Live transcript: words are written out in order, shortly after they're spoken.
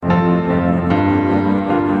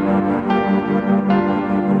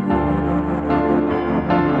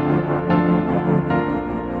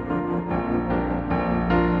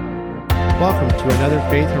to another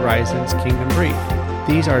Faith Horizons Kingdom Brief.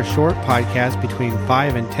 These are short podcasts between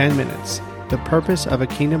 5 and 10 minutes. The purpose of a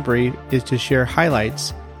Kingdom Brief is to share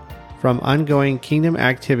highlights from ongoing Kingdom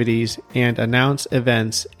activities and announce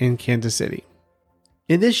events in Kansas City.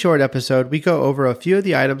 In this short episode, we go over a few of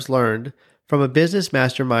the items learned from a business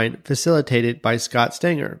mastermind facilitated by Scott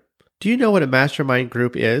Stenger. Do you know what a mastermind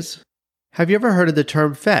group is? Have you ever heard of the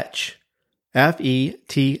term FETCH?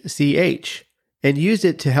 F-E-T-C-H, and used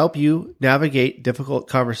it to help you navigate difficult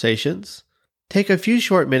conversations? Take a few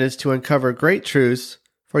short minutes to uncover great truths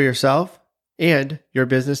for yourself and your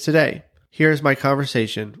business today. Here's my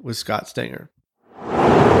conversation with Scott Stenger.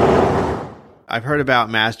 I've heard about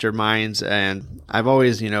masterminds and I've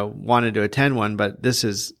always, wanted to attend one, but this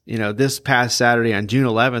is, this past Saturday on June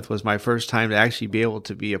 11th was my first time to actually be able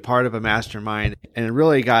to be a part of a mastermind and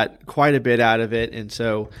really got quite a bit out of it. And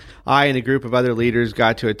so I and a group of other leaders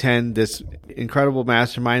got to attend this incredible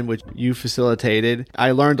mastermind, which you facilitated.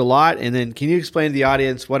 I learned a lot. And then can you explain to the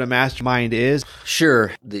audience what a mastermind is?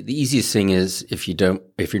 Sure. The easiest thing is if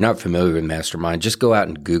you're not familiar with mastermind, just go out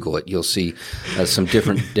and Google it. You'll see some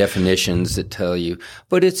different definitions that tell you.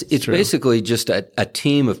 But it's basically just a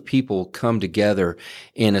team of people come together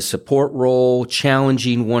in a support role,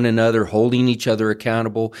 challenging one another, holding each other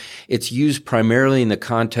accountable. It's used primarily in the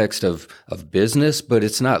context of business, but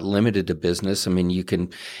it's not limited to business. I mean,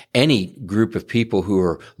 any group of people who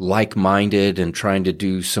are like-minded and trying to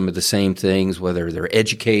do some of the same things, whether they're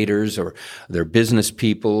educators or they're business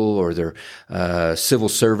people or they're civil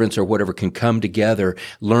servants or whatever, can come together,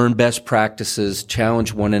 learn best practices,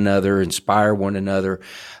 challenge one another, inspire one another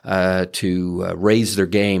to raise their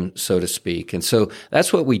game, so to speak. And so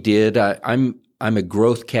that's what we did. I'm a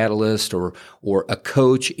growth catalyst or a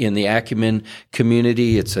coach in the Acumen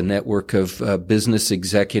community. It's a network of business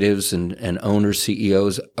executives and owners,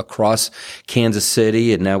 CEOs across Kansas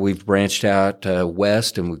City. And now we've branched out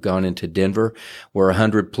west and we've gone into Denver. We're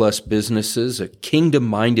 100 plus businesses,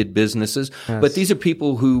 kingdom-minded businesses. Yes. But these are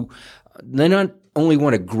people who, they not only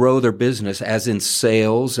want to grow their business as in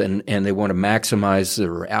sales and they want to maximize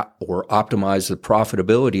or optimize the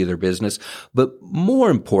profitability of their business, but more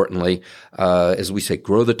importantly, as we say,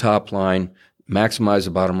 grow the top line, maximize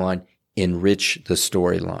the bottom line, enrich the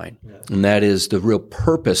storyline. Yes. And that is the real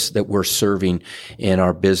purpose that we're serving in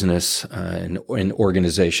our business and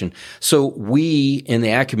organization. So we in the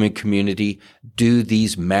Acumen community do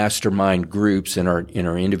these mastermind groups in our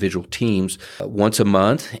individual teams once a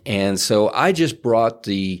month. And so I just brought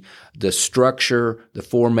the structure, the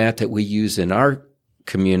format that we use in our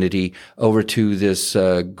community over to this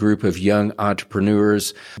group of young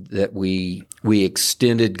entrepreneurs that we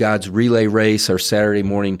extended God's relay race, our Saturday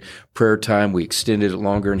morning prayer time. We extended it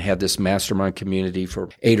longer and had this mastermind community for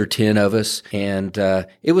 8 or 10 of us. And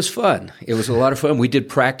it was fun. It was a lot of fun. We did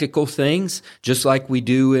practical things just like we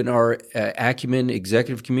do in our Acumen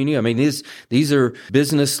executive community. I mean, these are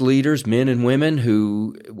business leaders, men and women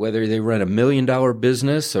who, whether they run $1 million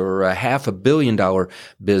business or a $500 million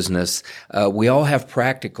business, we all have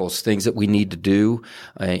practicals, things that we need to do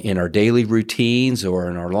in our daily routines or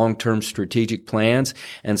in our long-term strategic plans.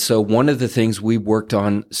 And so one of the things we worked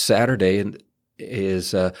on Saturday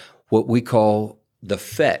is what we call the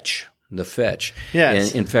FETCH. The FETCH.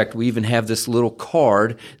 Yes. And in fact, we even have this little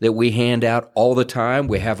card that we hand out all the time.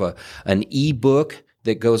 We have an ebook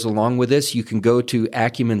that goes along with this. You can go to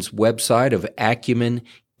Acumen's website of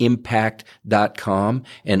acumenimpact.com,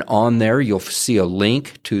 and on there you'll see a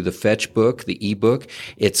link to the FETCH book, the ebook.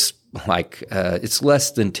 It's it's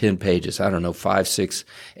less than 10 pages. I don't know, 5, 6,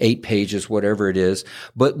 8 pages, whatever it is.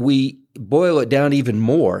 But we boil it down even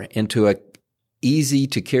more into a easy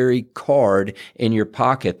to carry card in your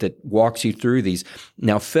pocket that walks you through these.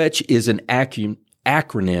 Now, FETCH is an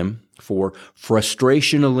acronym for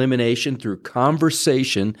frustration elimination through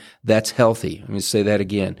conversation that's healthy. Let me say that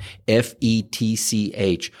again.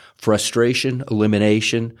 FETCH, frustration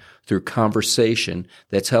elimination through conversation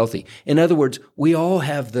that's healthy. In other words, we all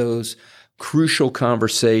have those crucial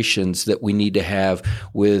conversations that we need to have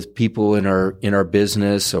with people in our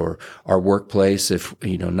business or our workplace. If,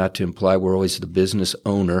 not to imply we're always the business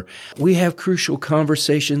owner, we have crucial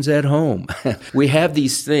conversations at home. We have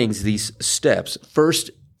these things, these steps.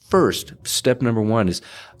 First, step number 1 is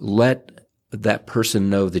let that person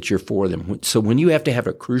know that you're for them. So when you have to have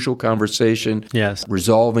a crucial conversation, yes,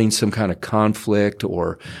 resolving some kind of conflict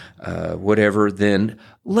or whatever, then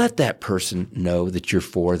let that person know that you're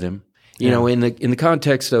for them. You know, in the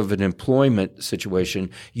context of an employment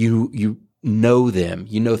situation, you know them,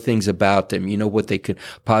 you know things about them, you know what they could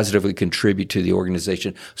positively contribute to the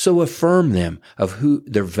organization. So affirm them of who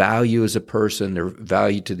their value as a person, their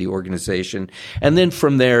value to the organization. And then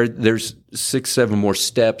from there, there's 6-7 more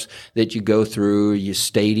steps that you go through, you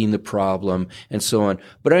stating the problem and so on.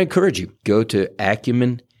 But I encourage you, go to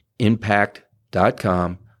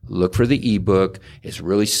acumenimpact.com, look for the ebook. It's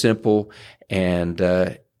really simple,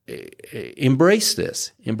 and embrace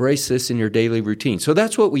this in your daily routine. So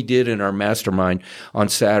that's what we did in our mastermind on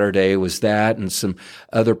Saturday, was that and some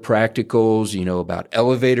other practicals, about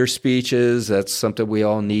elevator speeches. That's something we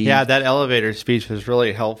all need. Yeah, that elevator speech was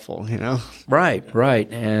really helpful,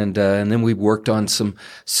 Right. And then we worked on some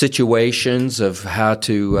situations of how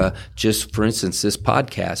to, just for instance, this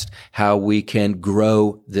podcast, how we can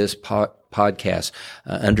grow this podcast,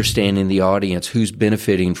 understanding the audience, who's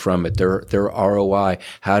benefiting from it, their ROI.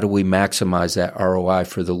 How do we maximize that ROI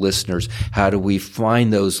for the listeners? How do we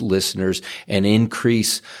find those listeners and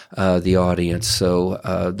increase the audience? So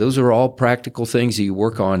those are all practical things that you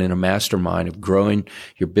work on in a mastermind of growing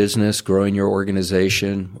your business, growing your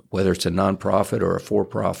organization, whether it's a nonprofit or a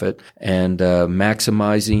for-profit, and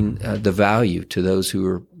maximizing the value to those who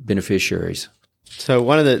are beneficiaries. So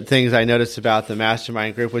one of the things I noticed about the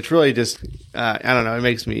mastermind group, which really just, I don't know, it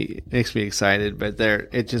makes me excited, but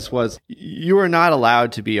it just was, you were not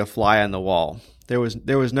allowed to be a fly on the wall. There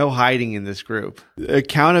was no hiding in this group.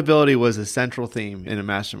 Accountability was a central theme in a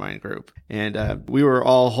mastermind group. And we were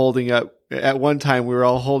all holding up, at one time, we were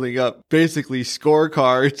all holding up basically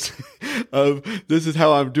scorecards of this is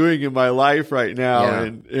how I'm doing in my life right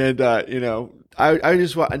now. Yeah. I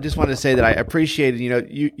just want to say that I appreciated,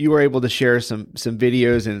 you were able to share some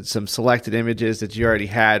videos and some selected images that you already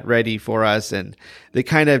had ready for us, and they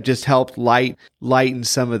kind of just helped lighten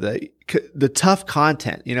some of the tough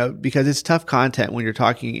content, because it's tough content when you're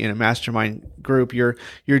talking in a mastermind group. You're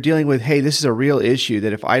dealing with, hey, this is a real issue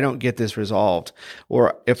that if I don't get this resolved,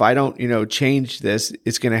 or if I don't, change this,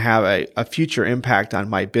 it's going to have a future impact on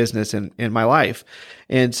my business and my life.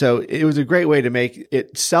 And so it was a great way to make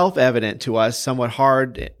it self-evident to us, somewhat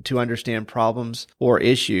hard to understand problems or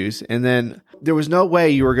issues. And then there was no way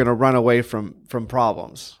you were going to run away from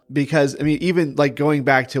problems, because, even like going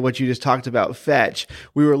back to what you just talked about, Fetch,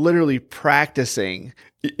 we were literally practicing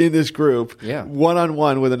in this group,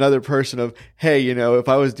 one-on-one with another person of, hey, if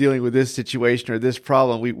I was dealing with this situation or this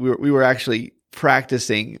problem, we were actually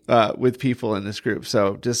practicing with people in this group.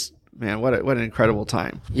 So just, man, what an incredible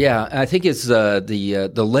time. Yeah, I think it's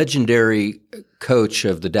the legendary coach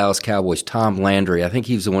of the Dallas Cowboys, Tom Landry. I think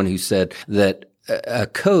he was the one who said that a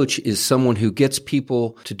coach is someone who gets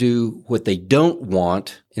people to do what they don't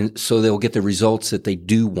want, and so they'll get the results that they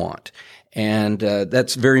do want. And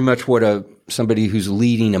that's very much what somebody who's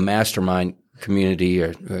leading a mastermind community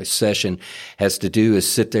or a session has to do, is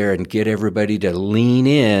sit there and get everybody to lean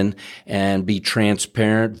in and be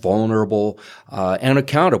transparent, vulnerable, and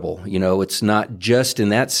accountable. It's not just in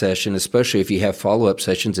that session, especially if you have follow-up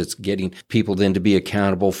sessions, it's getting people then to be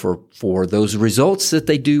accountable for those results that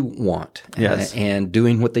they do want. Yes. And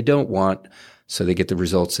doing what they don't want, so they get the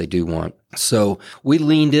results they do want. So we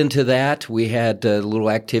leaned into that. We had little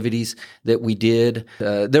activities that we did.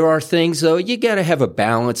 There are things, though, you got to have a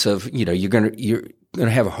balance of, you're going to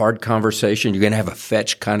have a hard conversation. You're going to have a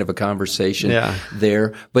Fetch kind of a conversation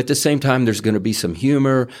there. But at the same time, there's going to be some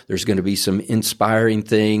humor. There's going to be some inspiring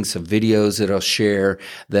things, some videos that I'll share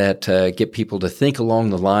that get people to think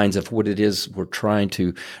along the lines of what it is we're trying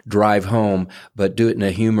to drive home, but do it in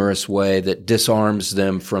a humorous way that disarms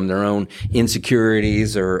them from their own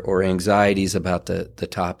insecurities or anxieties about the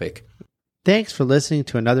topic. Thanks for listening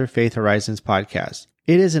to another Faith Horizons podcast.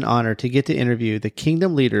 It is an honor to get to interview the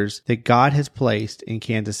kingdom leaders that God has placed in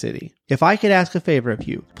Kansas City. If I could ask a favor of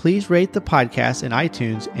you, please rate the podcast in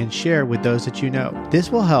iTunes and share with those that you know. This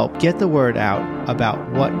will help get the word out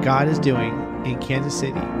about what God is doing in Kansas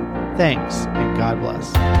City. Thanks, and God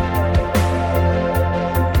bless.